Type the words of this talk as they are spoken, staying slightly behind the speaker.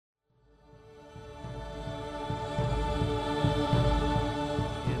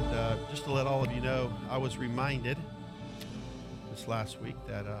to let all of you know, I was reminded this last week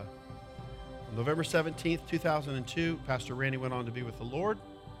that on November 17th, 2002, Pastor Randy went on to be with the Lord,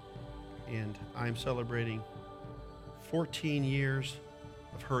 and I'm celebrating 14 years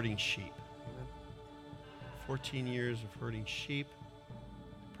of herding sheep. Amen. 14 years of herding sheep.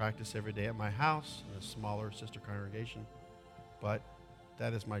 I practice every day at my house in a smaller sister congregation, but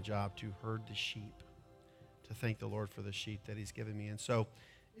that is my job, to herd the sheep, to thank the Lord for the sheep that he's given me. And so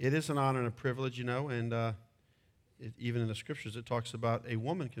it is an honor and a privilege, and even in the scriptures it talks about a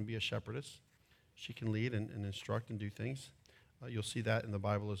woman can be a shepherdess. She can lead and instruct and do things. You'll see that in the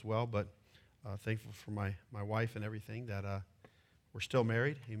Bible as well, but thankful for my wife and everything that we're still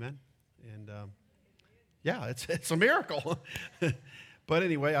married, amen. And yeah, it's a miracle. But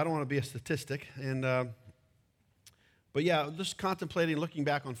anyway, I don't want to be a statistic. But yeah, just contemplating, looking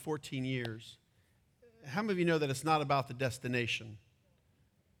back on 14 years, how many of you know that it's not about the destination?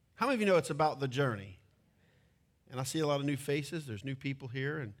 How many of you know it's about the journey? And I see a lot of new faces. There's new people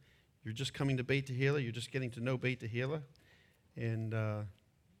here, and you're just coming to Beit Tehila. You're just getting to know Beit Tehila. And I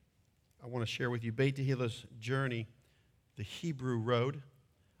want to share with you Beit Tehila's journey, the Hebrew road.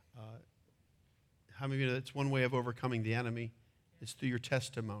 How many of you know that's one way of overcoming the enemy? It's through your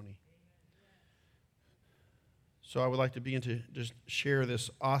testimony. So I would like to begin to just share this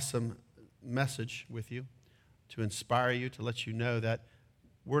awesome message with you, to inspire you, to let you know that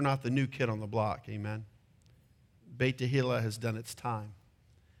we're not the new kid on the block, amen. Beit Tehila has done its time,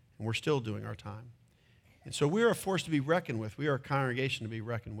 and we're still doing our time. And so we are a force to be reckoned with. We are a congregation to be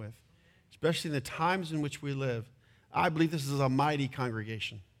reckoned with, especially in the times in which we live. I believe this is a mighty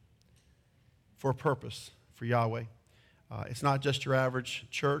congregation for a purpose, for Yahweh. It's not just your average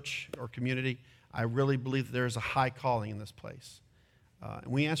church or community. I really believe that there is a high calling in this place. And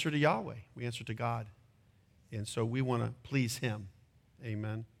we answer to Yahweh. We answer to God. And so we want to please him.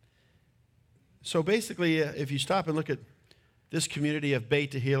 Amen. So basically, if you stop and look at this community of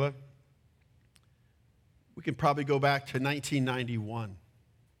Beit Tehila, we can probably go back to 1991.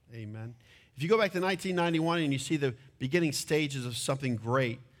 Amen. If you go back to 1991 and you see the beginning stages of something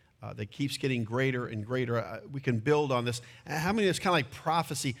great that keeps getting greater and greater, we can build on this. How many of it's kind of like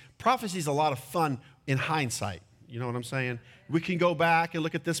prophecy? Prophecy is a lot of fun in hindsight. You know what I'm saying? We can go back and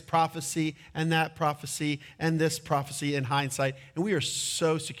look at this prophecy and that prophecy and this prophecy in hindsight, and we are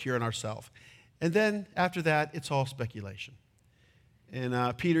so secure in ourselves. And then after that, it's all speculation.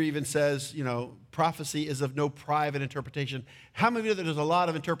 And Peter even says, prophecy is of no private interpretation. How many of you know that there's a lot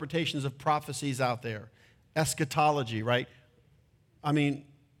of interpretations of prophecies out there? Eschatology, right? I mean,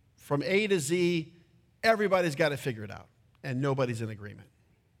 from A to Z, everybody's got it figured out, and nobody's in agreement.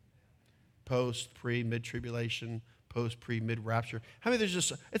 Post, pre, mid-tribulation, post, pre, mid-rapture. How many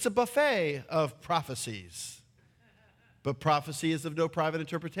it's a buffet of prophecies. But prophecy is of no private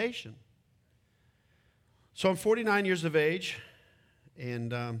interpretation. So I'm 49 years of age,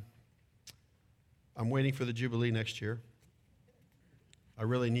 and I'm waiting for the Jubilee next year. I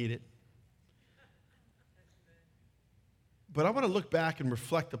really need it. But I want to look back and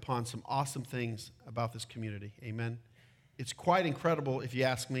reflect upon some awesome things about this community. Amen. It's quite incredible, if you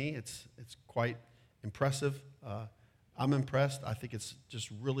ask me. It's quite impressive. I'm impressed. I think it's just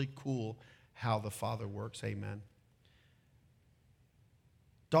really cool how the Father works. Amen.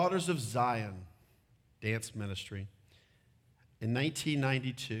 Daughters of Zion Dance Ministry in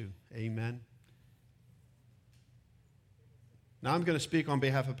 1992. Amen. Now I'm going to speak on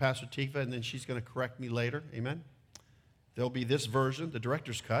behalf of Pastor Tikvah, and then she's going to correct me later. Amen. There'll be this version, the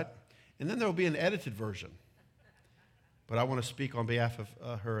director's cut, and then there'll be an edited version. But I want to speak on behalf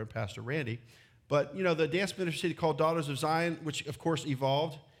of her and Pastor Randy. But, the dance ministry called Daughters of Zion, which, of course,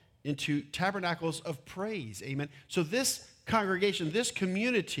 evolved into Tabernacles of Praise. Amen. So this congregation, this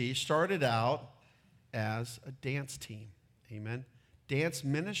community started out as a dance team. Amen. Dance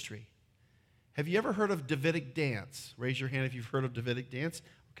ministry. Have you ever heard of Davidic dance? Raise your hand if you've heard of Davidic dance.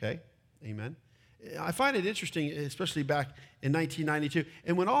 Okay. Amen. I find it interesting, especially back in 1992.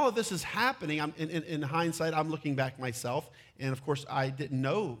 And when all of this is happening, in hindsight, I'm looking back myself. And, of course, I didn't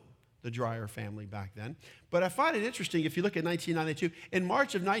know the Dreyer family back then. But I find it interesting, if you look at 1992, in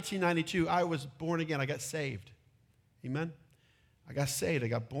March of 1992, I was born again. I got saved. Amen? I got saved. I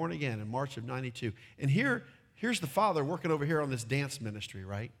got born again in March of 92. And here's the Father working over here on this dance ministry,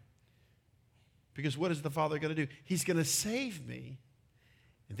 right? Because what is the Father going to do? He's going to save me.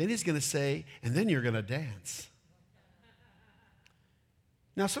 And then he's going to say, and then you're going to dance.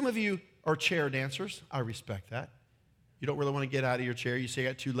 Now, some of you are chair dancers. I respect that. You don't really want to get out of your chair. You say you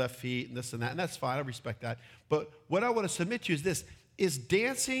got two left feet and this and that, and that's fine. I respect that. But what I want to submit to you is this. Is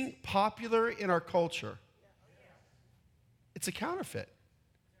dancing popular in our culture? It's a counterfeit.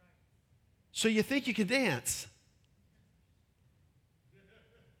 So you think you can dance.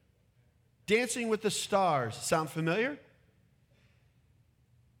 Dancing with the Stars. Sound familiar?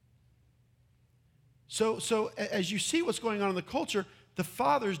 So as you see what's going on in the culture, the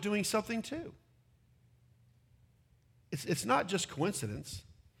Father's doing something too. It's not just coincidence.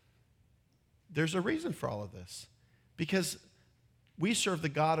 There's a reason for all of this. Because we serve the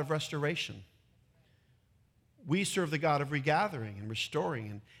God of restoration. We serve the God of regathering and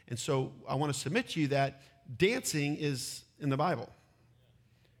restoring. And so I want to submit to you that dancing is in the Bible.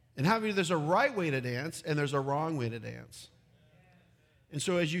 And there's a right way to dance and there's a wrong way to dance. And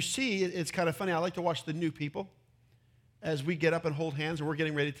so as you see, it's kind of funny. I like to watch the new people as we get up and hold hands and we're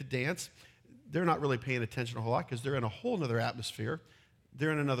getting ready to dance. They're not really paying attention a whole lot because they're in a whole other atmosphere.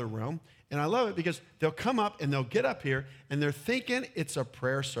 They're in another room. And I love it because they'll come up and they'll get up here and they're thinking it's a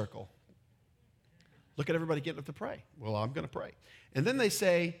prayer circle. Look at everybody getting up to pray. Well, I'm going to pray. And then they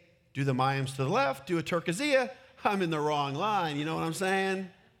say, do the Mayams to the left, do a Turkazia. I'm in the wrong line. You know what I'm saying?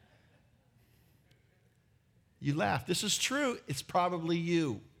 You laugh. This is true. It's probably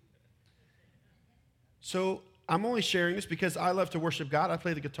you. So I'm only sharing this because I love to worship God. I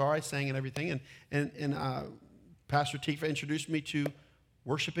play the guitar. I sang and everything. And Pastor Tikvah introduced me to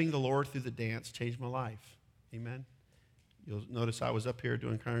worshiping the Lord through the dance. Changed my life. Amen. You'll notice I was up here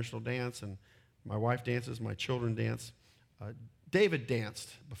doing congregational dance, and my wife dances, my children dance. David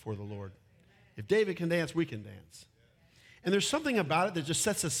danced before the Lord. If David can dance, we can dance. And there's something about it that just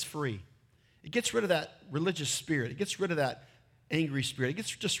sets us free. It gets rid of that religious spirit. It gets rid of that angry spirit. It gets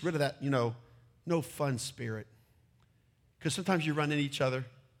just rid of that, no fun spirit. Because sometimes you run into each other.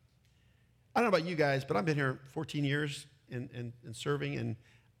 I don't know about you guys, but I've been here 14 years in serving, and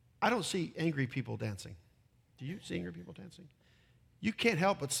I don't see angry people dancing. Do you see angry people dancing? You can't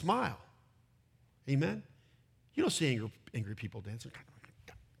help but smile. Amen? You don't see angry people dancing.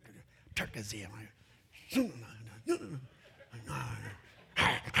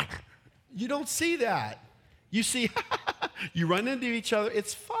 You don't see that. You see, you run into each other.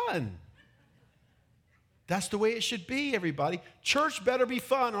 It's fun. That's the way it should be, everybody. Church better be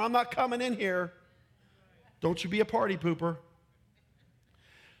fun or I'm not coming in here. Don't you be a party pooper.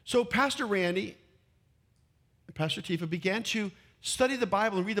 So Pastor Randy and Pastor Tikvah began to study the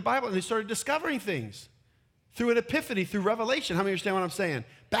Bible and read the Bible, and they started discovering things through an epiphany, through revelation. How many understand what I'm saying?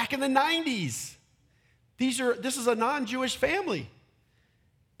 Back in the 90s. This is a non-Jewish family.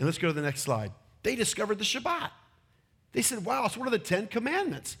 And let's go to the next slide. They discovered the Shabbat. They said, wow, it's one of the 10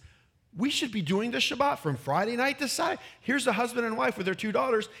 commandments. We should be doing the Shabbat from Friday night to Saturday. Here's a husband and wife with their 2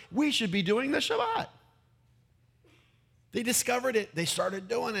 daughters. We should be doing the Shabbat. They discovered it. They started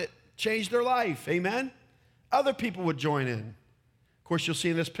doing it. Changed their life. Amen? Other people would join in. Of course, you'll see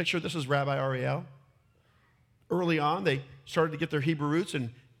in this picture, this is Rabbi Ariel. Early on, they started to get their Hebrew roots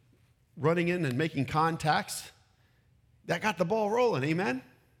and running in and making contacts. That got the ball rolling. Amen?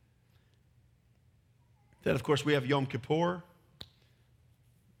 Then, of course, we have Yom Kippur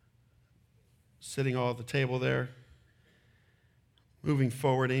sitting all at the table there. Moving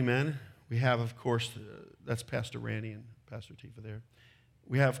forward, amen. We have, of course, that's Pastor Randy and Pastor Tikvah there.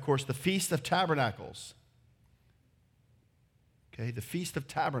 We have, of course, the Feast of Tabernacles. Okay, the Feast of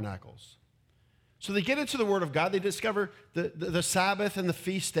Tabernacles. So they get into the Word of God. They discover the Sabbath and the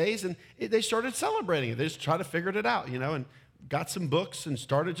feast days, and they started celebrating it. They just tried to figure it out, and got some books and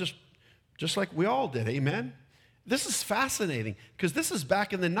started just like we all did. Amen? This is fascinating because this is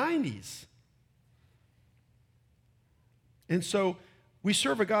back in the 90s. And so we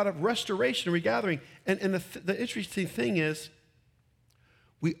serve a God of restoration and regathering. And the interesting thing is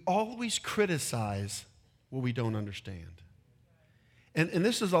we always criticize what we don't understand. And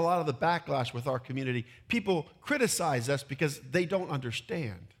this is a lot of the backlash with our community. People criticize us because they don't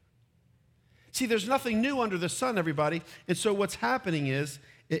understand. See, there's nothing new under the sun, everybody. And so what's happening is,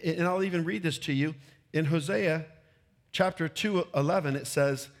 and I'll even read this to you, in Hosea chapter 2:11, it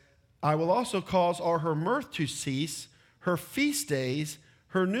says, I will also cause all her mirth to cease, her feast days,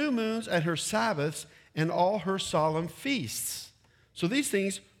 her new moons, and her Sabbaths, and all her solemn feasts. So these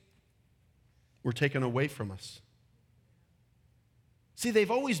things were taken away from us. See,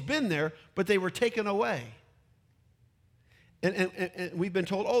 they've always been there, but they were taken away. And we've been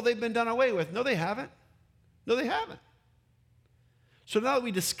told, oh, they've been done away with. No, they haven't. No, they haven't. So now that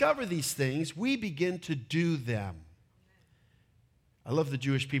we discover these things, we begin to do them. I love the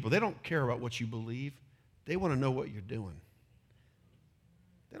Jewish people. They don't care about what you believe. They want to know what you're doing.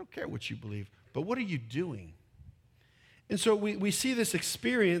 They don't care what you believe, but what are you doing? And so we see this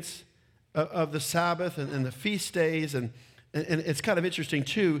experience of the Sabbath and the feast days, and it's kind of interesting,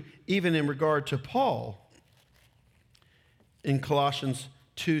 too, even in regard to Paul. In Colossians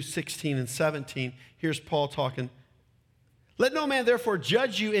 2, 16 and 17. Here's Paul talking. Let no man therefore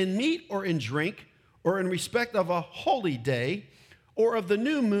judge you in meat or in drink, or in respect of a holy day, or of the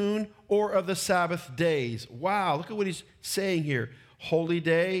new moon, or of the Sabbath days. Wow, look at what he's saying here. Holy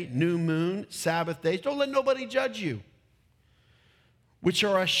day, new moon, Sabbath days. Don't let nobody judge you, which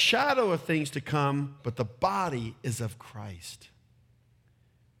are a shadow of things to come, but the body is of Christ.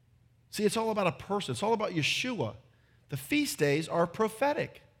 See, it's all about a person. It's all about Yeshua. The feast days are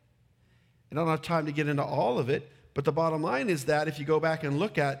prophetic. I don't have time to get into all of it, but the bottom line is that if you go back and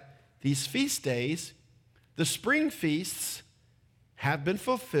look at these feast days, the spring feasts have been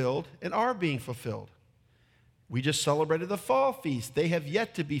fulfilled and are being fulfilled. We just celebrated the fall feast. They have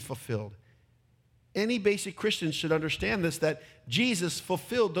yet to be fulfilled. Any basic Christian should understand this, that Jesus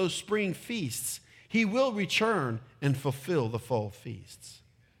fulfilled those spring feasts. He will return and fulfill the fall feasts.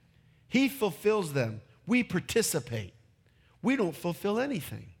 He fulfills them. We participate. We don't fulfill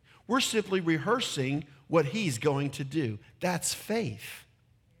anything. We're simply rehearsing what he's going to do. That's faith.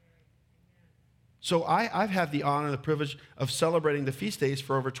 So I've had the honor and the privilege of celebrating the feast days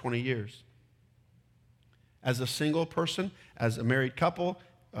for over 20 years. As a single person, as a married couple,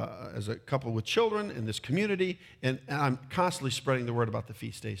 as a couple with children in this community, and I'm constantly spreading the word about the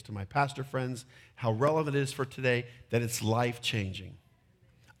feast days to my pastor friends, how relevant it is for today, that it's life-changing.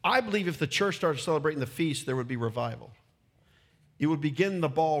 I believe if the church started celebrating the feast, there would be revival. It would begin the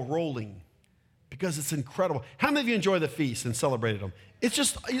ball rolling because it's incredible. How many of you enjoy the feast and celebrated them? It's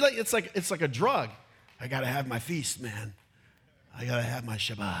just, it's like a drug. I got to have my feast, man. I got to have my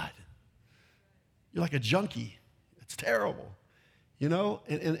Shabbat. You're like a junkie. It's terrible, you know?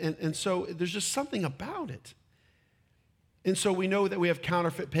 And so there's just something about it. And so we know that we have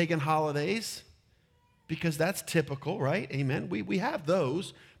counterfeit pagan holidays because that's typical, right? Amen. We have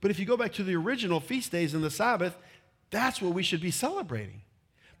those. But if you go back to the original feast days and the Sabbath, that's what we should be celebrating.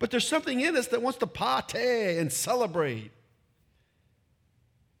 But there's something in us that wants to party and celebrate.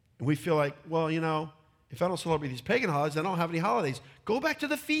 And we feel like, well, you know, if I don't celebrate these pagan holidays, I don't have any holidays. Go back to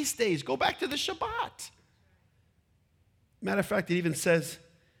the feast days. Go back to the Shabbat. Matter of fact, it even says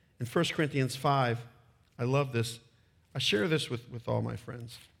in 1 Corinthians 5, I love this. I share this with all my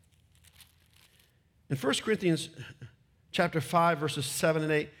friends. In 1 Corinthians chapter 5, verses 7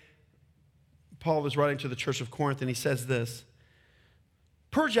 and 8, Paul is writing to the church of Corinth, and he says this,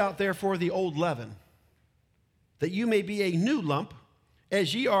 purge out, therefore, the old leaven, that you may be a new lump,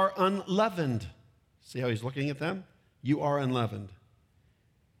 as ye are unleavened. See how he's looking at them? You are unleavened.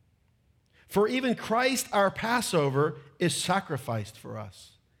 For even Christ, our Passover, is sacrificed for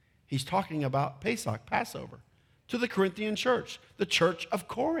us. He's talking about Pesach, Passover, to the Corinthian church, the church of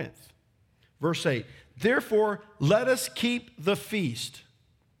Corinth. Verse 8, therefore, let us keep the feast,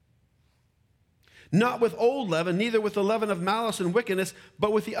 not with old leaven, neither with the leaven of malice and wickedness,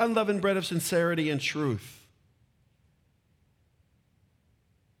 but with the unleavened bread of sincerity and truth.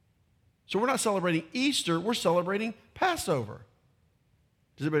 So we're not celebrating Easter, we're celebrating Passover.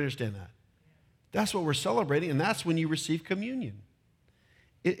 Does everybody understand that? That's what we're celebrating, and that's when you receive communion.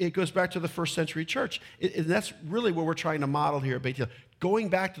 It goes back to the first century church. And that's really what we're trying to model here at Beit Tehila. Going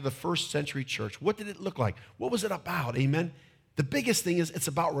back to the first century church, what did it look like? What was it about? Amen? The biggest thing is it's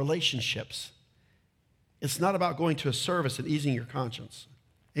about relationships. It's not about going to a service and easing your conscience.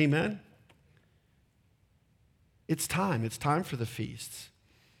 Amen? It's time. It's time for the feasts.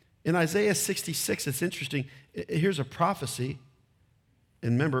 In Isaiah 66, it's interesting. Here's a prophecy.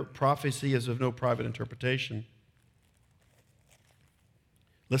 And remember, prophecy is of no private interpretation.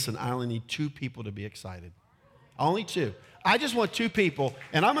 Listen, I only need 2 people to be excited. Only 2. I just want 2 people,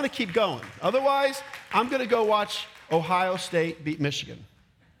 and I'm going to keep going. Otherwise, I'm going to go watch Ohio State beat Michigan.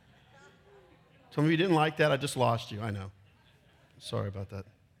 Some of you didn't like that. I just lost you. I know. Sorry about that.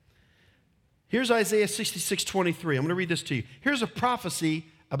 Here's Isaiah 66:23. I'm going to read this to you. Here's a prophecy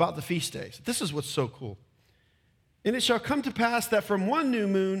about the feast days. This is what's so cool. And it shall come to pass that from one new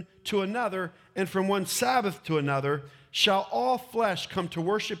moon to another, and from one Sabbath to another, shall all flesh come to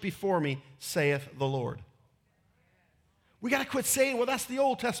worship before me, saith the Lord. We got to quit saying, well, that's the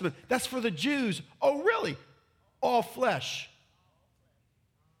Old Testament. That's for the Jews. Oh, really? All flesh.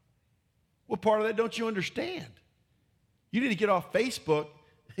 What part of that don't you understand? You need to get off Facebook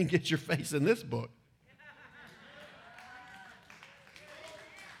and get your face in this book.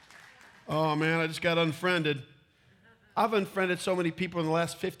 Oh, man, I just got unfriended. I've unfriended so many people in the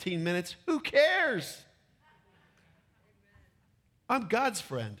last 15 minutes. Who cares? I'm God's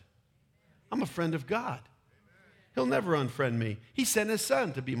friend. I'm a friend of God. He'll never unfriend me. He sent his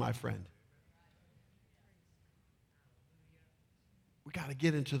son to be my friend. We got to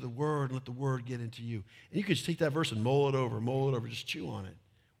get into the Word and let the Word get into you. And you can just take that verse and mull it over, just chew on it.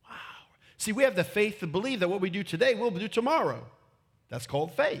 Wow. See, we have the faith to believe that what we do today, we'll do tomorrow. That's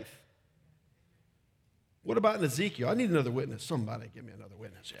called faith. What about in Ezekiel? I need another witness. Somebody give me another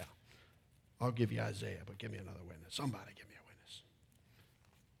witness, yeah. I'll give you Isaiah, but give me another witness. Somebody give me a witness.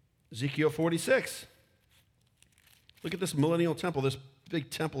 Ezekiel 46. Look at this millennial temple, this big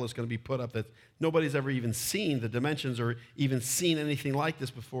temple that's going to be put up that nobody's ever even seen the dimensions or even seen anything like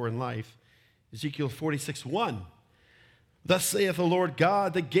this before in life. Ezekiel 46:1. Thus saith the Lord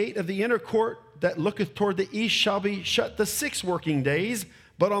God, the gate of the inner court that looketh toward the east shall be shut the 6 working days,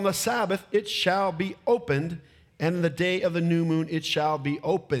 but on the Sabbath it shall be opened, and in the day of the new moon it shall be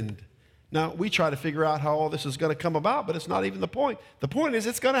opened. Now, we try to figure out how all this is going to come about, but it's not even the point. The point is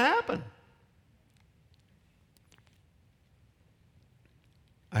it's going to happen.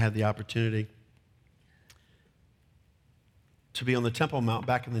 I had the opportunity to be on the Temple Mount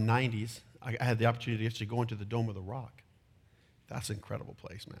back in the 90s. I had the opportunity to actually go into the Dome of the Rock. That's an incredible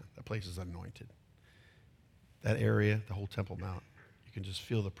place, man. That place is anointed. That area, the whole Temple Mount, you can just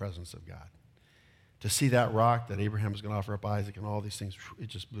feel the presence of God. To see that rock that Abraham was going to offer up Isaac and all these things, it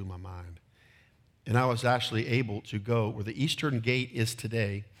just blew my mind. And I was actually able to go where the eastern gate is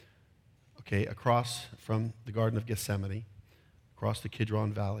today, okay, across from the Garden of Gethsemane, across the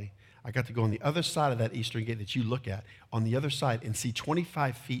Kidron Valley. I got to go on the other side of that eastern gate that you look at, on the other side, and see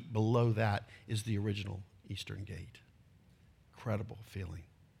 25 feet below that is the original eastern gate. Incredible feeling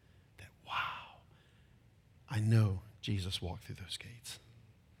that, wow, I know Jesus walked through those gates.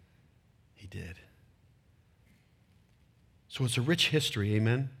 He did. So it's a rich history,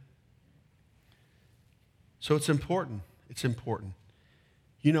 amen? So it's important. It's important.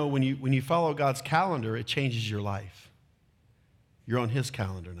 You know, when you follow God's calendar, it changes your life. You're on His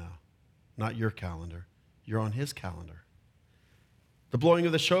calendar now, not your calendar. You're on His calendar. The blowing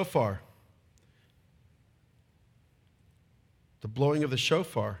of the shofar. The blowing of the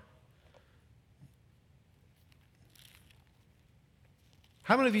shofar.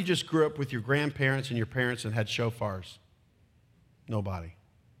 How many of you just grew up with your grandparents and your parents and had shofars? Nobody,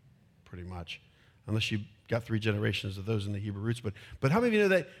 pretty much, unless you got 3 generations of those in the Hebrew roots. But how many of you know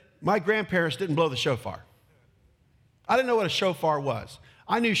that my grandparents didn't blow the shofar? I didn't know what a shofar was.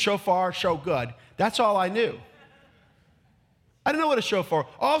 I knew shofar, show good. That's all I knew. I didn't know what a shofar.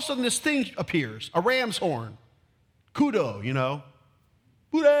 All of a sudden, this thing appears, a ram's horn. Kudo, you know.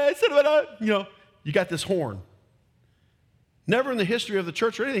 You know, you got this horn. Never in the history of the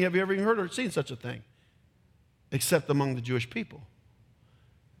church or anything have you ever even heard or seen such a thing, except among the Jewish people.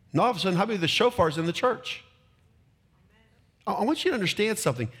 And all of a sudden, how many of the shofars in the church? I want you to understand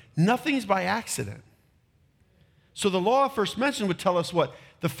something. Nothing's by accident. So the law of first mention would tell us what?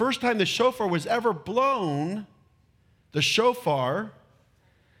 The first time the shofar was ever blown, the shofar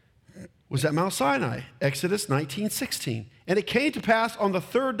was at Mount Sinai, Exodus 19:16. And it came to pass on the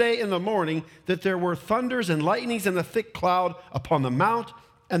 3rd day in the morning that there were thunders and lightnings and a thick cloud upon the mount,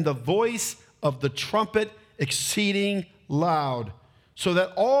 and the voice of the trumpet exceeding loud, so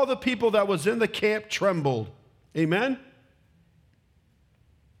that all the people that was in the camp trembled. Amen?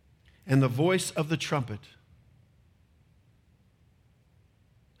 And the voice of the trumpet.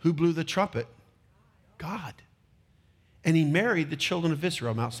 Who blew the trumpet? God. And He married the children of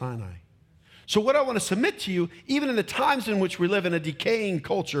Israel, Mount Sinai. So what I want to submit to you, even in the times in which we live in a decaying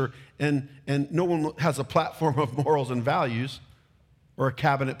culture and no one has a platform of morals and values or a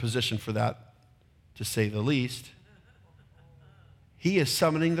cabinet position for that, to say the least, He is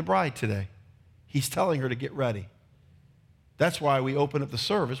summoning the bride today. He's telling her to get ready. That's why we open up the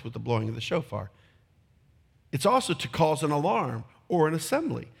service with the blowing of the shofar. It's also to cause an alarm or an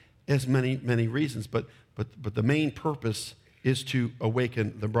assembly. There's many, many reasons, but the main purpose is to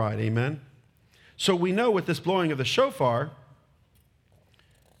awaken the bride. Amen? So we know with this blowing of the shofar,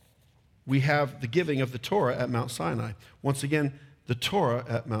 we have the giving of the Torah at Mount Sinai. Once again, the Torah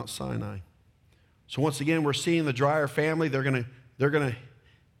at Mount Sinai. So once again, we're seeing the Dreyer family. They're gonna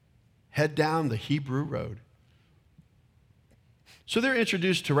head down the Hebrew road. So they're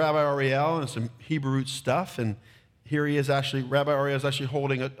introduced to Rabbi Ariel and some Hebrew root stuff, and here he is actually, Rabbi Ariel is actually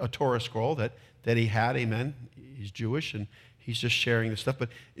holding a Torah scroll that he had, amen. He's Jewish, and he's just sharing this stuff. But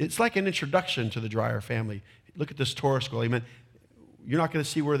it's like an introduction to the Dreyer family. Look at this Torah scroll, amen. You're not going to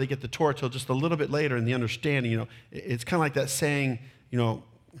see where they get the Torah till just a little bit later in the understanding. You know, it's kind of like that saying, you know,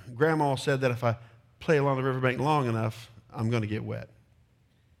 Grandma said that if I play along the riverbank long enough, I'm going to get wet.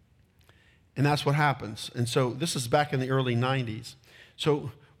 And that's what happens. And so this is back in the early 90s.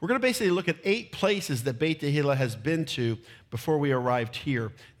 So we're going to basically look at 8 places that Beit Tehila has been to before we arrived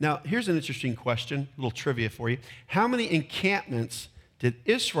here. Now, here's an interesting question, a little trivia for you. How many encampments did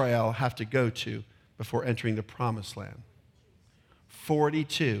Israel have to go to before entering the promised land?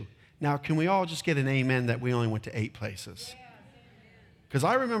 42. Now, can we all just get an amen that we only went to 8 places? Because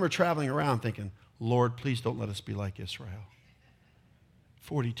I remember traveling around thinking, Lord, please don't let us be like Israel.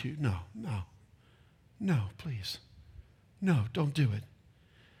 42. No, please. No, don't do it.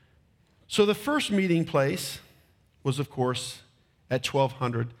 So the first meeting place was, of course, at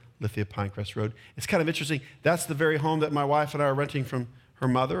 1200 Lithia Pinecrest Road. It's kind of interesting. That's the very home that my wife and I are renting from her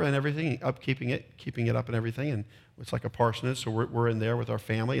mother and everything, keeping it up and everything. And it's like a parsonage, so we're in there with our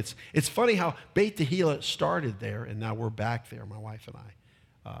family. It's funny how Beit Tehila started there, and now we're back there, my wife and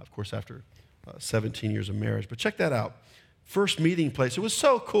I, of course, after 17 years of marriage. But check that out. First meeting place. It was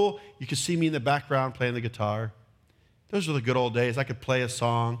so cool. You could see me in the background playing the guitar. Those were the good old days. I could play a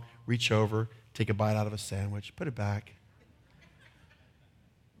song, reach over, take a bite out of a sandwich, put it back.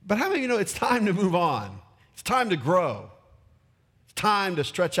 But how many of you know it's time to move on? It's time to grow. It's time to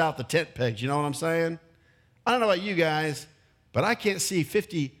stretch out the tent pegs. You know what I'm saying? I don't know about you guys, but I can't see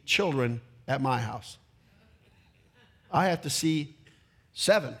 50 children at my house. I have to see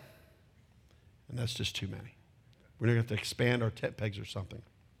 7, and that's just too many. We're going to have to expand our tent pegs or something.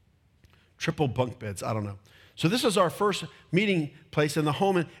 Triple bunk beds, I don't know. So this is our first meeting place in the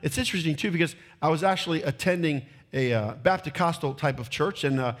home, and it's interesting, too, because I was actually attending a Baptist type of church,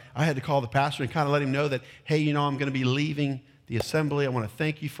 and I had to call the pastor and kind of let him know that, hey, you know, I'm going to be leaving the assembly. I want to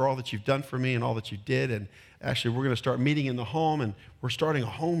thank you for all that you've done for me and all that you did, and actually we're going to start meeting in the home, and we're starting a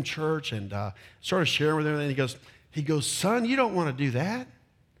home church, and started sharing with him, and he goes, son, you don't want to do that.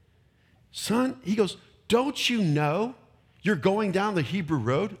 Son, he goes, don't you know you're going down the Hebrew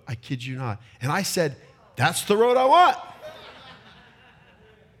road? I kid you not. And I said, that's the road I want.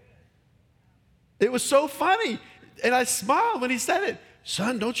 It was so funny. And I smiled when he said it.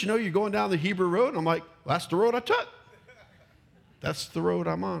 Son, don't you know you're going down the Hebrew road? And I'm like, well, that's the road I took. That's the road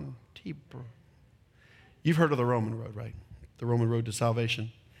I'm on. Hebrew. You've heard of the Roman road, right? The Roman road to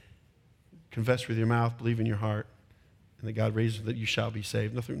salvation. Confess with your mouth, believe in your heart, and that God raises that you shall be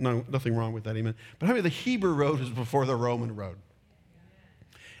saved. Nothing wrong with that, amen. But how many the Hebrew road is before the Roman road?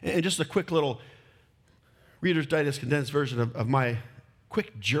 And just a quick little Reader's Digest condensed version of my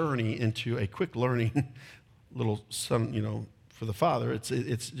quick journey into a quick learning little son, you know, for the father.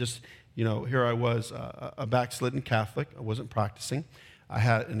 It's just, you know, here I was, a backslidden Catholic. I wasn't practicing. I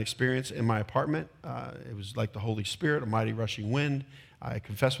had an experience in my apartment. It was like the Holy Spirit, a mighty rushing wind. I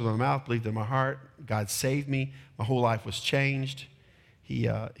confessed with my mouth, believed in my heart. God saved me. My whole life was changed. He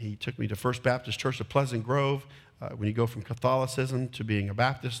took me to First Baptist Church of Pleasant Grove. When you go from Catholicism to being a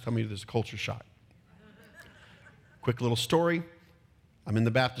Baptist, tell me there's a culture shock. Quick little story. I'm in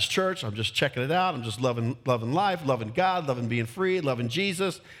the Baptist church. I'm just checking it out. I'm just loving life, loving God, loving being free, loving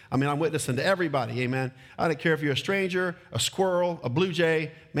Jesus. I mean, I'm witnessing to everybody, amen. I don't care if you're a stranger, a squirrel, a blue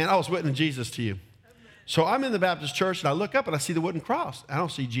jay. Man, I was witnessing Jesus to you. So I'm in the Baptist church, and I look up, and I see the wooden cross. I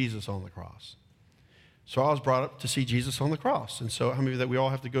don't see Jesus on the cross. So I was brought up to see Jesus on the cross. And so how many of you that we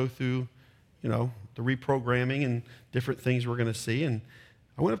all have to go through, you know, the reprogramming and different things we're going to see. And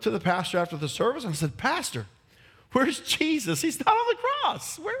I went up to the pastor after the service, and I said, Pastor, where's Jesus? He's not on the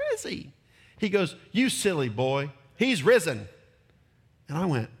cross. Where is he? He goes, you silly boy. He's risen.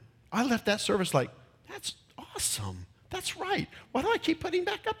 And I left that service like, that's awesome. That's right. Why do I keep putting him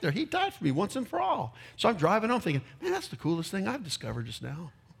back up there? He died for me once and for all. So I'm driving home thinking, man, that's the coolest thing I've discovered just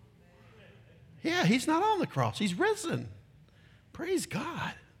now. Yeah, he's not on the cross. He's risen. Praise God.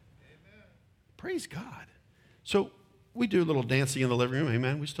 Amen. Praise God. So we do a little dancing in the living room,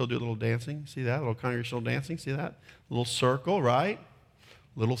 amen. We still do a little dancing. See that? A little congregational dancing. See that? A little circle, right?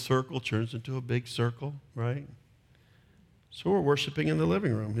 Little circle turns into a big circle, right? So we're worshiping in the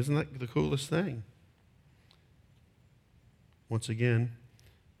living room. Isn't that the coolest thing? Once again,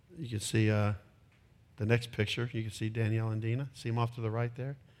 you can see the next picture. You can see Danielle and Dina. See them off to the right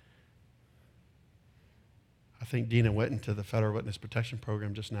there? I think Dina went into the Federal Witness Protection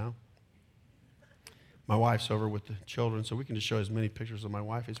Program just now. My wife's over with the children, so we can just show as many pictures of my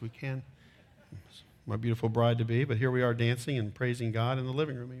wife as we can. My beautiful bride-to-be, but here we are dancing and praising God in the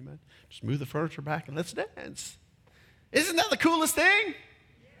living room, amen. Just move the furniture back and let's dance. Isn't that the coolest thing?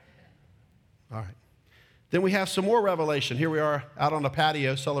 All right. Then we have some more revelation. Here we are out on the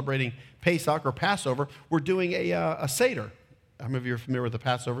patio celebrating Pesach or Passover. We're doing a Seder. How many of you are familiar with the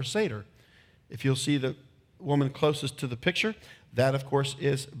Passover Seder? If you'll see the woman closest to the picture, that, of course,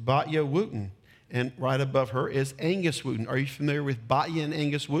 is Batya Wooten. And right above her is Angus Wooten. Are you familiar with Batya and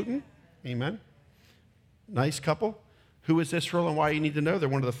Angus Wooten? Amen. Nice couple. Who is Israel and why you need to know? They're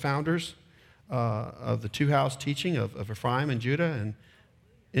one of the founders of the two-house teaching of Ephraim and Judah and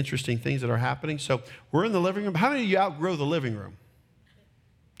interesting things that are happening. So we're in the living room. How many of you outgrow the living room?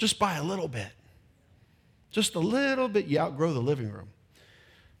 Just by a little bit. Just a little bit, you outgrow the living room.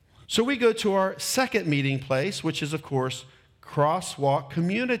 So we go to our second meeting place, which is, of course, Crosswalk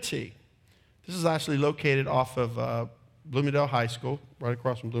Community. This is actually located off of Bloomingdale High School, right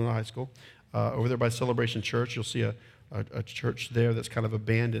across from Bloomingdale High School. Over there by Celebration Church, you'll see a church there that's kind of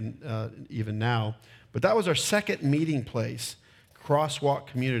abandoned even now. But that was our second meeting place, Crosswalk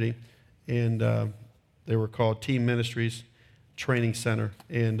Community. And they were called Team Ministries Training Center.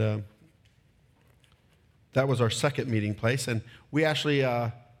 And that was our second meeting place. And we actually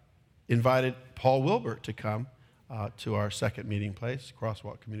invited Paul Wilbert to come to our second meeting place,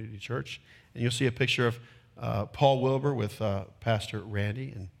 Crosswalk Community Church. And you'll see a picture of Paul Wilbur with Pastor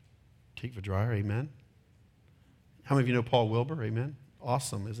Randy and Tikvah dryer, amen. How many of you know Paul Wilbur, amen?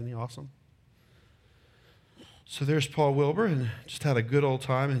 Awesome, isn't he awesome? So there's Paul Wilbur, and just had a good old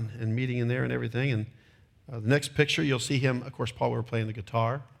time and meeting in there and everything. And the next picture, you'll see him, of course, Paul Wilbur playing the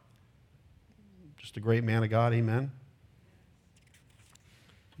guitar. Just a great man of God, amen.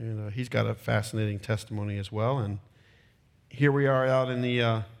 And he's got a fascinating testimony as well. And here we are out in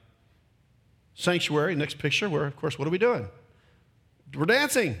the sanctuary, next picture, where, of course, what are we doing? We're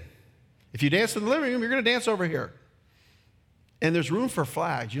dancing. If you dance in the living room, you're going to dance over here. And there's room for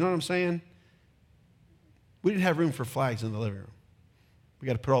flags. You know what I'm saying? We didn't have room for flags in the living room. We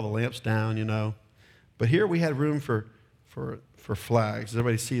got to put all the lamps down, you know. But here we had room for flags. Does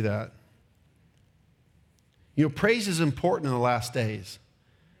everybody see that? You know, praise is important in the last days.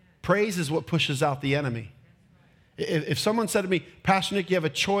 Praise is what pushes out the enemy. If someone said to me, Pastor Nick, you have a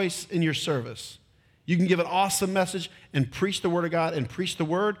choice in your service. You can give an awesome message and preach the Word of God and preach the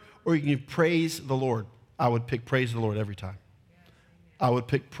Word, or you can praise the Lord. I would pick praise the Lord every time. I would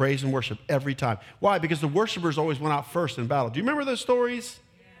pick praise and worship every time. Why? Because the worshipers always went out first in battle. Do you remember those stories?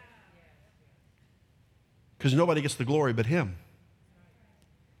 Because nobody gets the glory but him.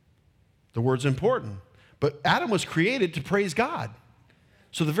 The word's important. But Adam was created to praise God.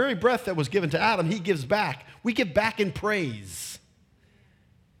 So the very breath that was given to Adam, he gives back. We give back in praise.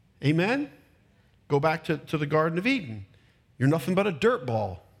 Amen? Go back to the Garden of Eden. You're nothing but a dirt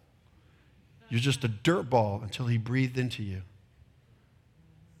ball. You're just a dirt ball until he breathed into you.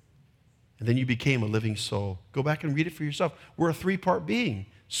 And then you became a living soul. Go back and read it for yourself. We're a three-part being: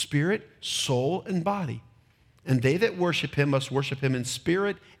 spirit, soul, and body. And they that worship him must worship him in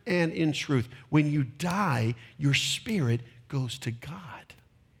spirit and in truth. When you die, your spirit goes to God,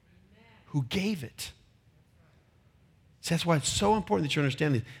 who gave it. See, that's why it's so important that you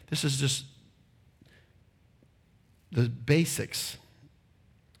understand this. This is just the basics.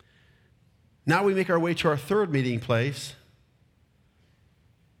 Now we make our way to our third meeting place,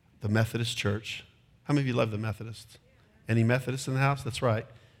 the Methodist Church. How many of you love the Methodists? Any Methodists in the house? That's right.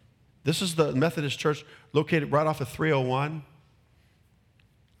 This is the Methodist Church located right off of 301.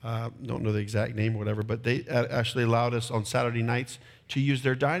 Don't know the exact name or whatever, but they actually allowed us on Saturday nights to use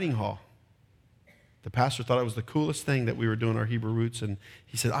their dining hall. The pastor thought it was the coolest thing that we were doing our Hebrew roots, and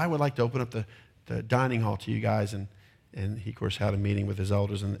he said, I would like to open up the dining hall to you guys. And he, of course, had a meeting with his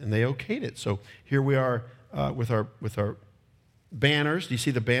elders, and they okayed it. So here we are with our banners. Do you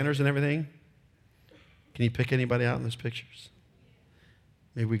see the banners and everything? Can you pick anybody out in those pictures?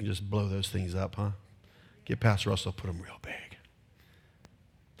 Maybe we can just blow those things up, huh? Get Pastor Russell, put them real big.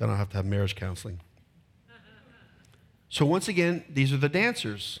 Then I'll have to have marriage counseling. So once again, these are the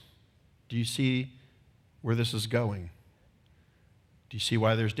dancers. Do you see where this is going? Do you see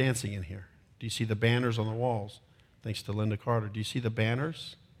why there's dancing in here? Do you see the banners on the walls? Thanks to Linda Carter. Do you see the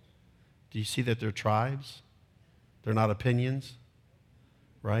banners? Do you see that they're tribes? They're not opinions,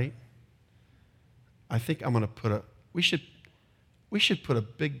 right? I think I'm going to we should put a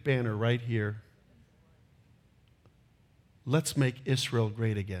big banner right here. Let's make Israel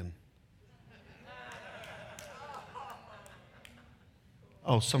great again.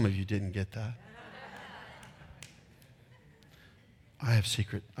 Oh, some of you didn't get that. I have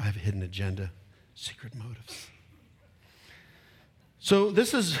a hidden agenda, secret motives. So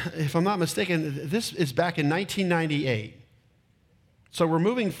this is, if I'm not mistaken, this is back in 1998. So we're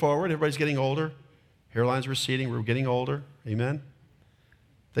moving forward. Everybody's getting older. Hairline's receding. We're getting older. Amen.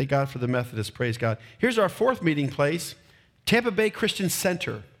 Thank God for the Methodists. Praise God. Here's our fourth meeting place, Tampa Bay Christian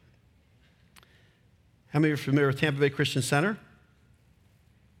Center. How many are familiar with Tampa Bay Christian Center?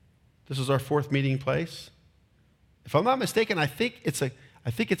 This is our fourth meeting place. If I'm not mistaken, I think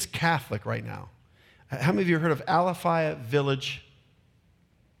it's Catholic right now. How many of you have heard of Alafia Village?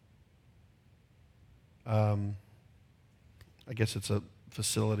 I guess it's a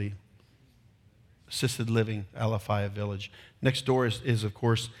facility, assisted living, Alafia Village. Next door is of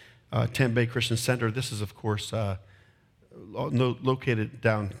course, Tampa Bay Christian Center. This is, of course, located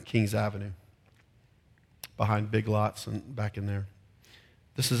down Kings Avenue, behind Big Lots and back in there.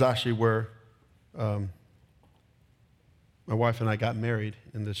 This is actually where my wife and I got married,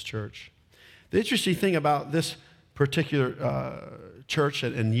 in this church. The interesting thing about this particular church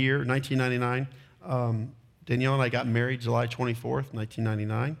and year, 1999, Danielle and I got married July 24th,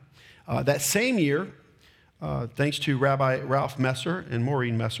 1999. That same year, thanks to Rabbi Ralph Messer and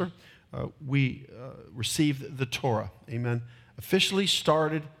Maureen Messer, we received the Torah. Amen. Officially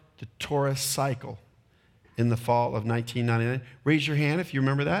started the Torah cycle in the fall of 1999. Raise your hand if you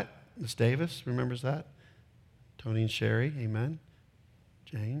remember that. Miss Davis remembers that. Tony and Sherry, amen.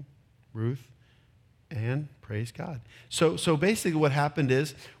 Jane, Ruth, and praise God. So basically what happened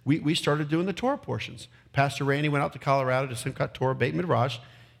is we started doing the Torah portions. Pastor Randy went out to Colorado to Simchat Torah Beit Midrash.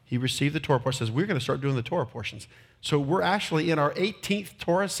 He received the Torah portion, says, we're going to start doing the Torah portions. So we're actually in our 18th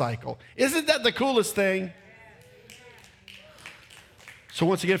Torah cycle. Isn't that the coolest thing? So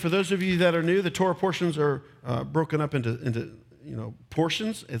once again, for those of you that are new, the Torah portions are broken up into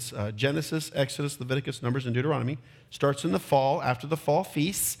portions. It's Genesis, Exodus, Leviticus, Numbers, and Deuteronomy. Starts in the fall, after the fall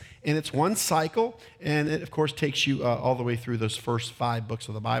feasts, and it's one cycle, and it, of course, takes you all the way through those first 5 books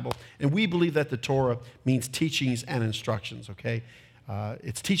of the Bible. And we believe that the Torah means teachings and instructions, okay?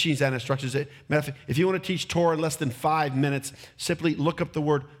 It's teachings and instructions. If you want to teach Torah in less than 5 minutes, simply look up the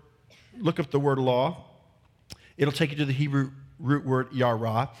word law. It'll take you to the Hebrew root word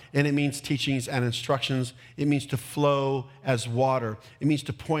yarah, and it means teachings and instructions. It means to flow as water. It means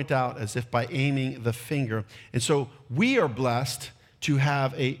to point out as if by aiming the finger. And so we are blessed to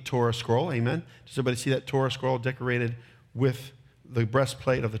have a Torah scroll. Amen. Does everybody see that Torah scroll decorated with the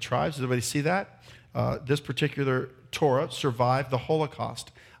breastplate of the tribes? Does everybody see that? This particular Torah survived the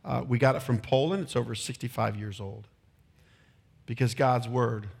Holocaust. We got it from Poland. It's over 65 years old. Because God's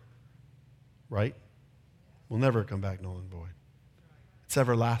word, right, will never come back null and void. It's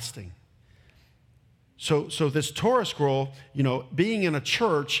everlasting. So this Torah scroll, being in a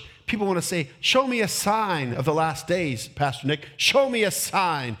church, people want to say, show me a sign of the last days, Pastor Nick. Show me a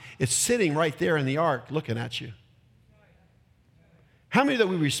sign. It's sitting right there in the ark looking at you. How many that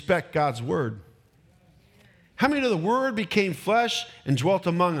we respect God's word? How many of the word became flesh and dwelt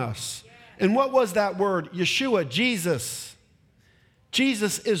among us? And what was that word? Yeshua, Jesus.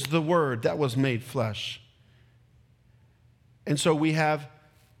 Jesus is the word that was made flesh. And so we have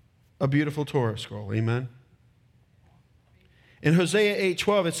a beautiful Torah scroll. Amen. In Hosea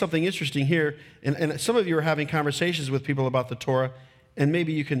 8:12, it's something interesting here. And some of you are having conversations with people about the Torah, and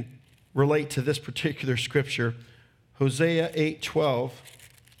maybe you can relate to this particular scripture. Hosea 8:12.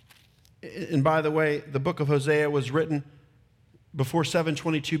 And by the way, the book of Hosea was written before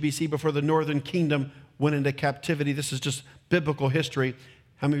 722 BC, before the northern kingdom went into captivity. This is just biblical history.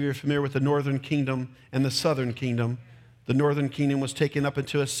 How many of you are familiar with the northern kingdom and the southern kingdom? The northern kingdom was taken up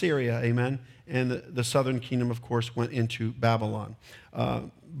into Assyria, amen? And the southern kingdom, of course, went into Babylon.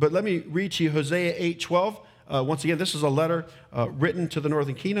 But let me read to you Hosea 8:12. Once again, this is a letter written to the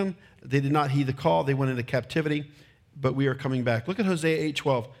northern kingdom. They did not heed the call. They went into captivity, but we are coming back. Look at Hosea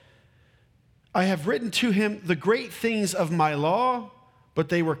 8:12. I have written to him the great things of my law, but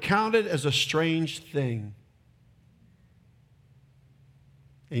they were counted as a strange thing.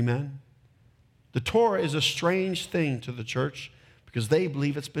 Amen? The Torah is a strange thing to the church because they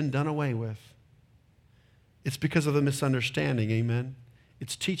believe it's been done away with. It's because of the misunderstanding, amen?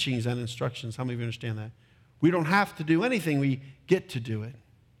 It's teachings and instructions. How many of you understand that? We don't have to do anything. We get to do it,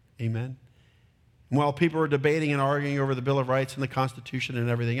 amen? And while people are debating and arguing over the Bill of Rights and the Constitution and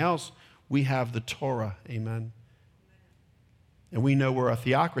everything else, we have the Torah, amen? And we know where a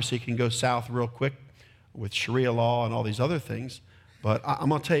theocracy can go south real quick with Sharia law and all these other things. But I'm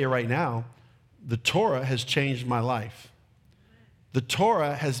going to tell you right now, the Torah has changed my life. The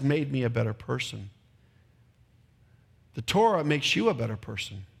Torah has made me a better person. The Torah makes you a better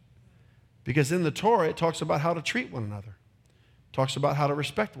person. Because in the Torah, it talks about how to treat one another. It talks about how to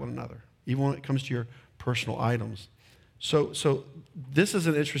respect one another, even when it comes to your personal items. So this is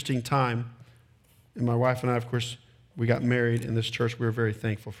an interesting time. And my wife and I, of course, we got married in this church. We were very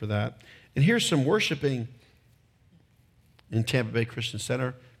thankful for that. And here's some worshiping in Tampa Bay Christian Center.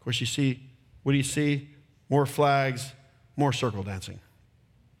 Of course, you see, what do you see? More flags, more circle dancing.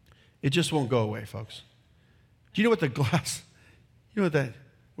 It just won't go away, folks. Do you know what the glass, what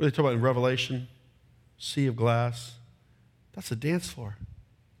they talk about in Revelation? Sea of glass. That's a dance floor.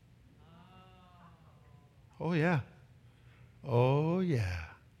 Oh, yeah. Oh, yeah.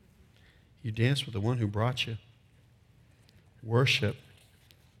 You dance with the one who brought you. Worship.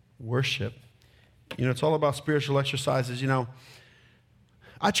 Worship. It's all about spiritual exercises.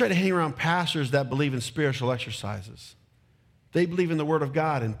 I try to hang around pastors that believe in spiritual exercises. They believe in the Word of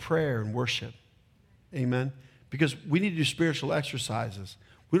God and prayer and worship. Amen? Because we need to do spiritual exercises.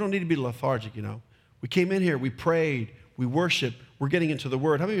 We don't need to be lethargic, We came in here, we prayed, we worshiped, we're getting into the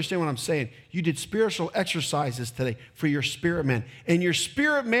Word. How many of you understand what I'm saying? You did spiritual exercises today for your spirit man, and your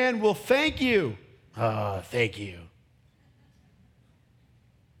spirit man will thank you. Oh, thank you.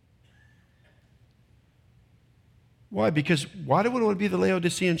 Why? Because why do we want to be the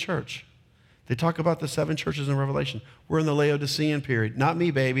Laodicean church? They talk about the 7 churches in Revelation. We're in the Laodicean period. Not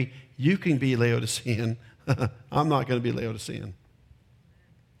me, baby. You can be Laodicean. I'm not going to be Laodicean.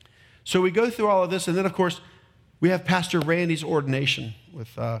 So we go through all of this, and then, of course, we have Pastor Randy's ordination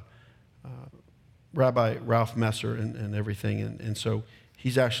with Rabbi Ralph Messer and everything. And so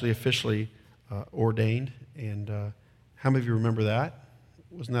he's actually officially ordained. And how many of you remember that?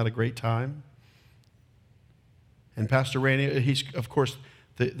 Wasn't that a great time? And Pastor Randy, he's, of course,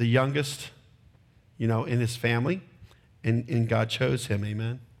 the youngest, in his family. And God chose him,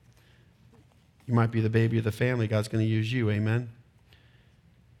 amen? You might be the baby of the family. God's going to use you, amen?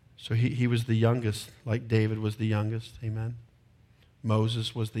 So he was the youngest, like David was the youngest, amen?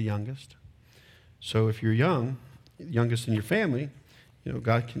 Moses was the youngest. So if you're youngest in your family,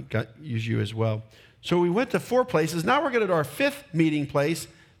 God can use you as well. So we went to 4 places. Now we're going to our 5th meeting place,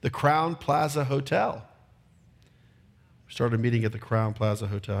 the Crown Plaza Hotel. We started meeting at the Crown Plaza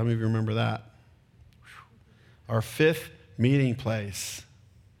Hotel. How many of you remember that? Our 5th meeting place.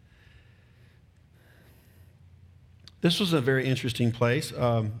 This was a very interesting place.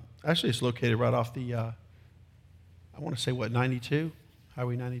 Actually, it's located right off the, I want to say, 92?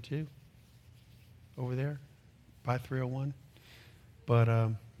 Highway 92? Over there by 301. But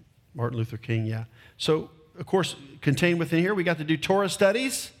Martin Luther King, yeah. So, of course, contained within here, we got to do Torah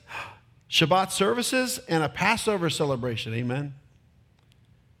studies, Shabbat services, and a Passover celebration. Amen?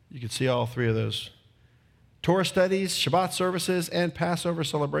 You can see all 3 of those. Torah studies, Shabbat services, and Passover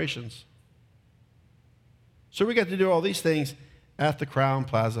celebrations. So we got to do all these things at the Crown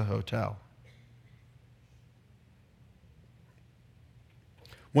Plaza Hotel.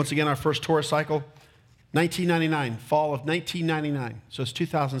 Once again, our first Torah cycle, 1999, fall of 1999. So it's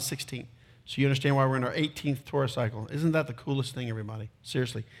 2016. So you understand why we're in our 18th Torah cycle. Isn't that the coolest thing, everybody?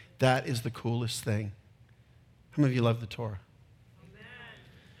 Seriously, that is the coolest thing. How many of you love the Torah? Amen.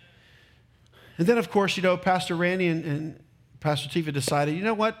 And then, of course, Pastor Randy and Pastor Tikvah decided, you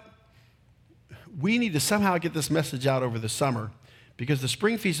know what? We need to somehow get this message out over the summer because the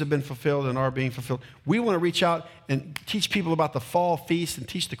spring feasts have been fulfilled and are being fulfilled. We want to reach out and teach people about the fall feast and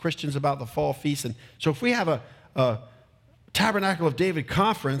teach the Christians about the fall feast. And so if we have a Tabernacle of David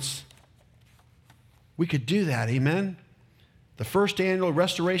conference, we could do that, amen? The first annual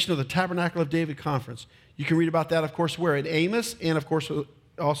restoration of the Tabernacle of David conference. You can read about that, of course, where? In Amos and, of course,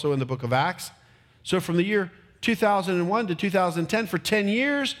 also in the book of Acts. So from the year 2001 to 2010, for 10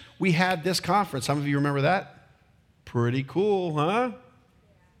 years, we had this conference. Some of you remember that? Pretty cool, huh?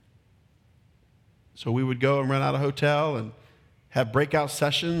 So we would go and rent out a hotel and have breakout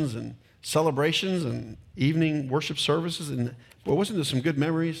sessions and celebrations and evening worship services. And boy, wasn't there some good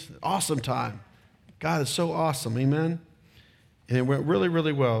memories? Awesome time. God is so awesome, amen? And it went really,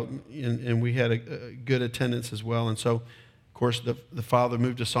 really well. And we had a good attendance as well. And so, of course, the Father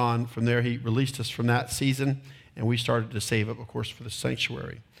moved us on from there. He released us from that season, and we started to save up, of course, for the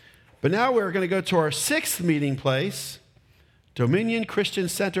sanctuary. But now we're going to go to our 6th meeting place, Dominion Christian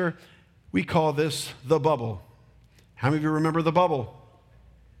Center. We call this the Bubble. How many of you remember the Bubble?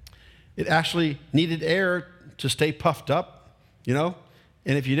 It actually needed air to stay puffed up, and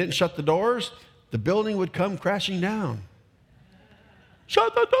if you didn't shut the doors, the building would come crashing down.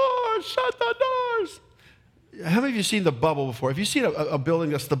 Shut the doors! Shut the doors! How many of you seen the bubble before? Have you seen a building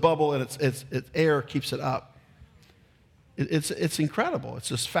that's the bubble and it's air keeps it up? It's incredible. It's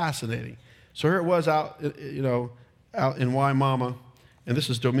just fascinating. So here it was out in Waimama, and this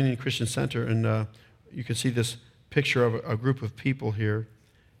is Dominion Christian Center, and you can see this picture of a group of people here,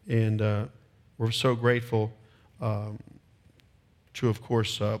 and we're so grateful to, of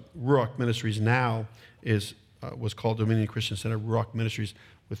course, Ruach Ministries now was called Dominion Christian Center, Ruach Ministries,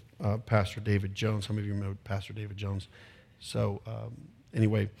 with Pastor David Jones. Some of you know Pastor David Jones. So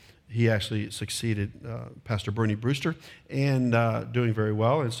anyway, he actually succeeded Pastor Bernie Brewster and doing very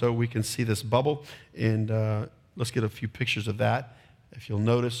well. And so we can see this bubble. And let's get a few pictures of that. If you'll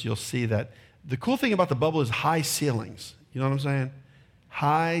notice, you'll see that the cool thing about the bubble is high ceilings. You know what I'm saying?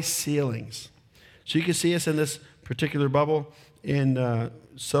 High ceilings. So you can see us in this particular bubble and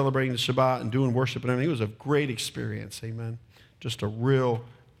celebrating the Shabbat and doing worship and everything. It was a great experience. Amen. Just a real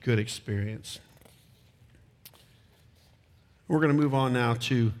good experience. We're going to move on now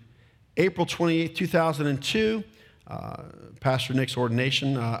to April 28, 2002. Pastor Nick's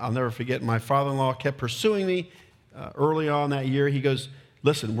ordination. I'll never forget, my father-in-law kept pursuing me early on that year. He goes,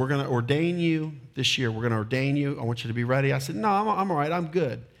 listen, we're going to ordain you this year. We're going to ordain you. I want you to be ready. I said, no, I'm all right. I'm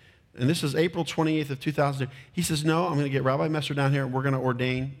good. And this is April 28th of 2000. He says, no, I'm going to get Rabbi Messer down here, and we're going to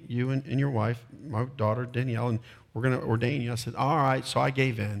ordain you and your wife, my daughter, Danielle, and we're going to ordain you. I said, all right. So I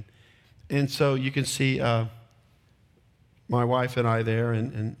gave in. And so you can see my wife and I there,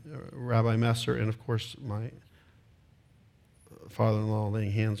 and Rabbi Messer, and, of course, my father-in-law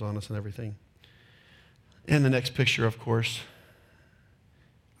laying hands on us and everything. And the next picture, of course,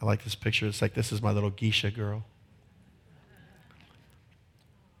 I like this picture. It's like, this is my little geisha girl.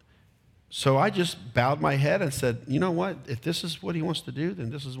 So I just bowed my head and said, you know what? If this is what he wants to do, then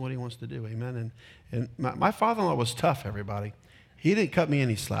this is what he wants to do. Amen. And my father-in-law was tough, everybody. He didn't cut me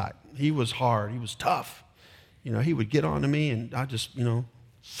any slack. He was hard. He was tough. You know, he would get on to me, and I just,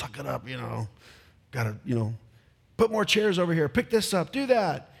 suck it up, got to, put more chairs over here. Pick this up. Do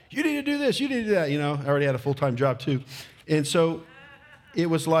that. You need to do this. You need to do that. I already had a full-time job, too. And so it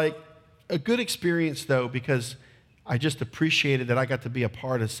was like a good experience, though, because I just appreciated that I got to be a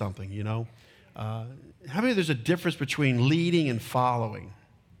part of something, How many there's a difference between leading and following?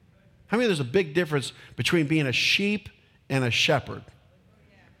 How many there's a big difference between being a sheep and a shepherd?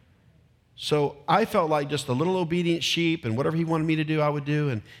 So I felt like just a little obedient sheep, and whatever he wanted me to do, I would do,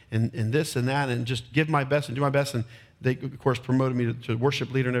 and this and that, and just give my best and do my best. And they, of course, promoted me to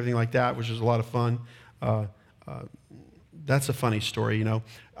worship leader and everything like that, which was a lot of fun. That's a funny story,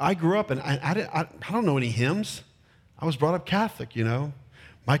 I grew up, and I don't know any hymns. I was brought up Catholic,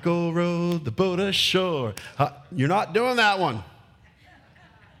 Michael rowed the boat ashore. You're not doing that one.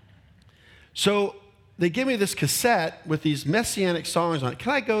 So they give me this cassette with these messianic songs on it.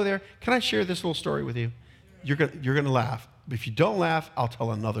 Can I go there? Can I share this little story with you? You're going to laugh. But if you don't laugh, I'll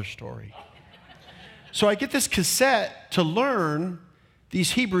tell another story. So I get this cassette to learn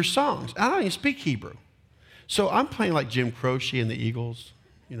these Hebrew songs. I don't even speak Hebrew. So I'm playing like Jim Croce and the Eagles,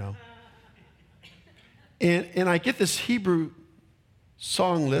 And I get this Hebrew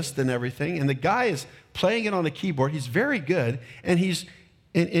song list and everything, and the guy is playing it on the keyboard. He's very good, and he's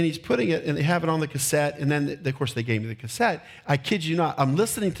putting it, and they have it on the cassette, and then, of course, they gave me the cassette. I kid you not, I'm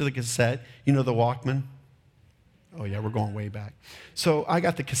listening to the cassette, the Walkman. Oh, yeah, we're going way back. So I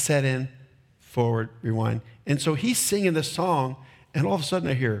got the cassette in, forward, rewind, and so he's singing this song, and all of a sudden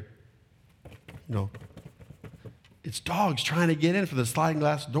I hear, it's dogs trying to get in for the sliding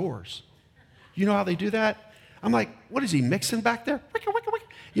glass doors. You know how they do that? I'm like, what is he mixing back there? Wicka, wicka,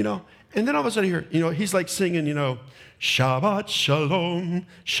 wicka. And then all of a sudden here, he's like singing, Shabbat Shalom,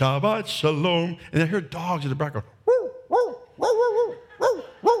 Shabbat Shalom. And I hear dogs in the background.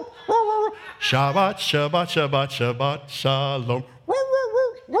 Shabbat, Shabbat, Shabbat, Shabbat, Shalom.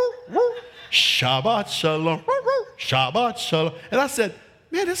 Shabbat Shalom, Shabbat Shalom. And I said,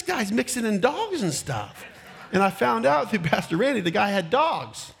 man, this guy's mixing in dogs and stuff. And I found out through Pastor Randy, the guy had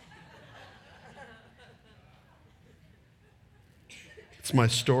dogs. It's my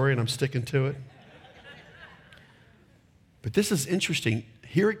story, and I'm sticking to it. But this is interesting.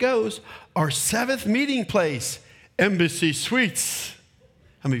 Here it goes. Our 7th meeting place, Embassy Suites.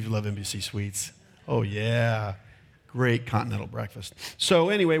 How many of you love Embassy Suites? Oh, yeah. Great continental breakfast. So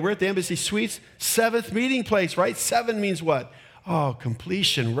anyway, we're at the Embassy Suites, 7th meeting place, right? 7 means what? Oh,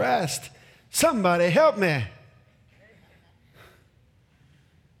 completion, rest. Somebody help me.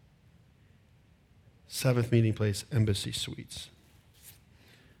 7th meeting place, Embassy Suites.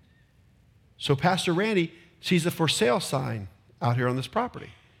 So Pastor Randy sees a for sale sign out here on this property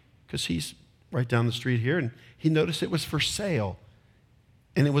because he's right down the street here, and he noticed it was for sale.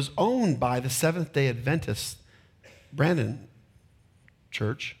 And it was owned by the Seventh-day Adventist Brandon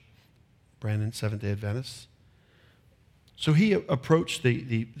Church, Brandon Seventh-day Adventists. So he approached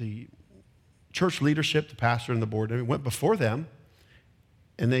the church leadership, the pastor and the board, and he went before them,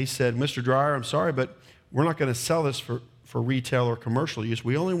 and they said, Mr. Dreyer, I'm sorry, but we're not going to sell this for retail or commercial use.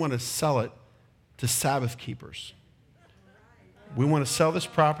 We only want to sell it to Sabbath keepers. We want to sell this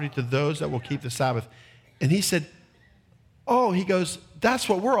property to those that will keep the Sabbath. And he said, he goes, that's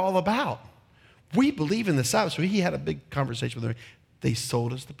what we're all about. We believe in the Sabbath. So he had a big conversation with them. They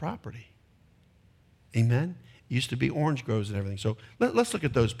sold us the property. Amen? It used to be orange groves and everything. So let's look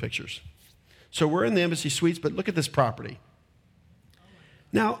at those pictures. So we're in the Embassy Suites, but look at this property.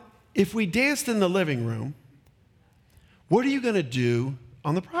 Now, if we danced in the living room, what are you going to do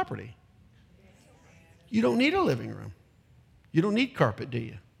on the property? You don't need a living room. You don't need carpet, do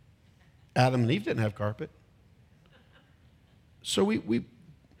you? Adam and Eve didn't have carpet. So we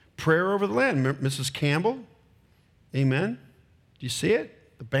prayer over the land. Mrs. Campbell, amen. Do you see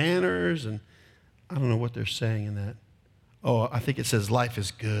it? The banners, and I don't know what they're saying in that. Oh, I think it says life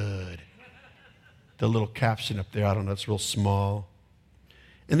is good. The little caption up there, I don't know, it's real small.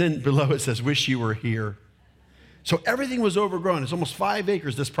 And then below it says, wish you were here. So everything was overgrown. It's almost 5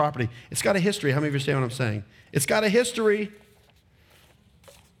 acres, this property. It's got a history. How many of you understand what I'm saying? It's got a history.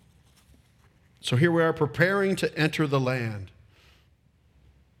 So here we are preparing to enter the land.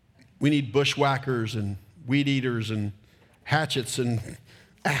 We need bushwhackers and weed eaters and hatchets and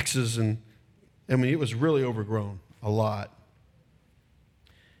axes. And I mean, it was really overgrown, a lot.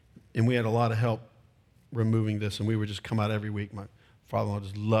 And we had a lot of help removing this, and we would just come out every week. My father-in-law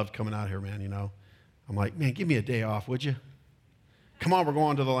just loved coming out here, man, you know. I'm like, man, give me a day off, would you? Come on, we're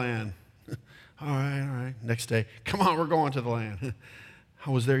going to the land. All right. Next day, come on, we're going to the land. I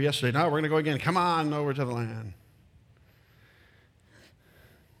was there yesterday. No, we're going to go again. Come on over to the land.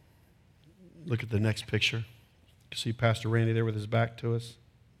 Look at the next picture. You see Pastor Randy there with his back to us,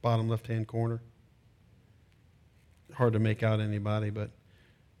 bottom left-hand corner. Hard to make out anybody, but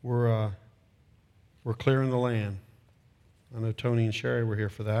we're clearing the land. I know Tony and Sherry were here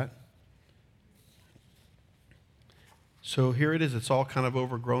for that. So here it is. It's all kind of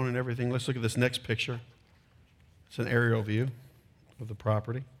overgrown and everything. Let's look at this next picture. It's an aerial view of the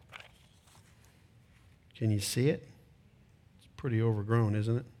property. Can you see it? It's pretty overgrown,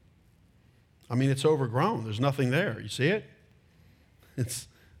 isn't it? I mean, it's overgrown. There's nothing there. You see it? It's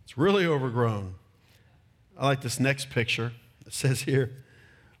really overgrown. I like this next picture. It says here,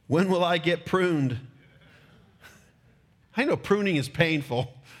 when will I get pruned? I know pruning is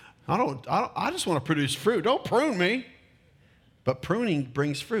painful. I just want to produce fruit. Don't prune me. But pruning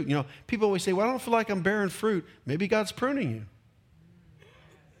brings fruit. You know, people always say, well, I don't feel like I'm bearing fruit. Maybe God's pruning you.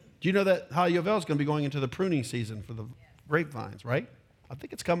 Do you know that High Yovel is going to be going into the pruning season for the grapevines, right? I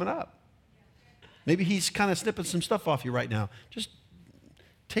think it's coming up. Maybe he's kind of snipping some stuff off you right now. Just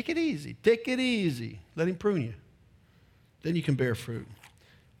take it easy. Take it easy. Let him prune you. Then you can bear fruit.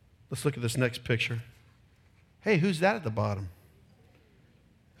 Let's look at this next picture. Hey, who's that at the bottom?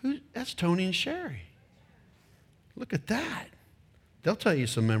 That's Tony and Sherry. Look at that. They'll tell you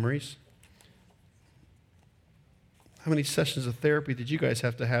some memories. How many sessions of therapy did you guys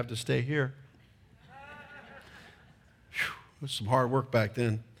have to stay here? Whew, it was some hard work back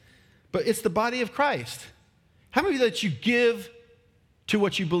then. But it's the body of Christ. How many of you that you give to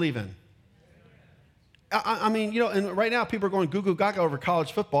what you believe in? I mean, you know, and right now people are going goo goo gaga over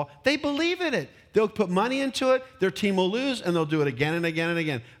college football. They believe in it. They'll put money into it. Their team will lose, and they'll do it again and again and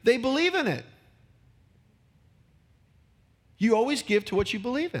again. They believe in it. You always give to what you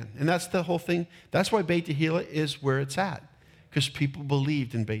believe in. And that's the whole thing. That's why Beit Tehila is where it's at. Because people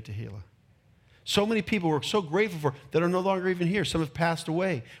believed in Beit Tehila. So many people we're so grateful for that are no longer even here. Some have passed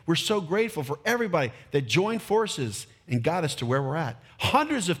away. We're so grateful for everybody that joined forces and got us to where we're at.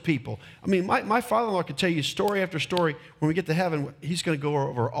 Hundreds of people. I mean, my father-in-law could tell you story after story. When we get to heaven, he's going to go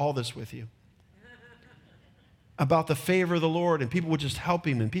over all this with you. About the favor of the Lord, and people would just help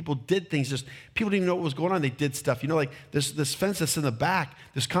him, and people did things. People didn't even know what was going on. They did stuff. You know, like this fence that's in the back,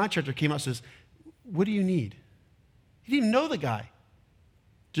 this contractor came out and says, what do you need? He didn't even know the guy.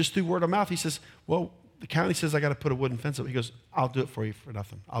 Just through word of mouth, he says, well, the county says I got to put a wooden fence up. He goes, I'll do it for you for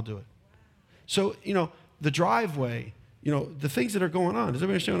nothing. I'll do it. So, you know, the driveway, you know, the things that are going on. Does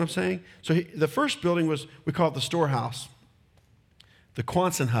everybody understand what I'm saying? So the first building was, we call it the storehouse, the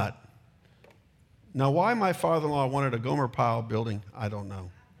Quonset hut. Now, why my father-in-law wanted a Gomer Pyle building, I don't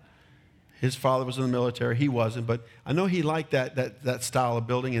know. His father was in the military. He wasn't, but I know he liked that style of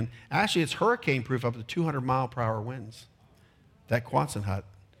building. And actually, it's hurricane-proof up to 200-mile-per-hour winds, that Quonset hut.